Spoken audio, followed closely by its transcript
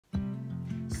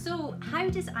So how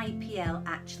does IPL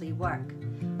actually work?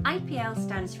 IPL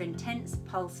stands for intense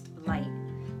pulsed light.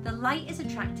 The light is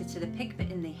attracted to the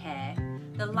pigment in the hair.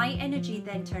 The light energy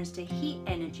then turns to heat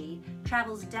energy,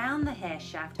 travels down the hair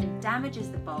shaft and damages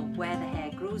the bulb where the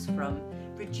hair grows from,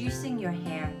 reducing your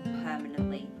hair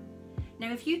permanently.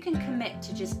 Now if you can commit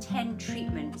to just 10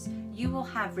 treatments, you will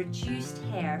have reduced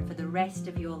hair for the rest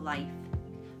of your life.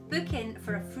 Book in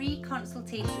for a free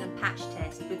consultation and patch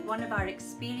test with one of our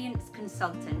experienced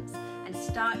consultants and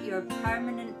start your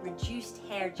permanent reduced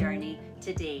hair journey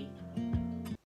today.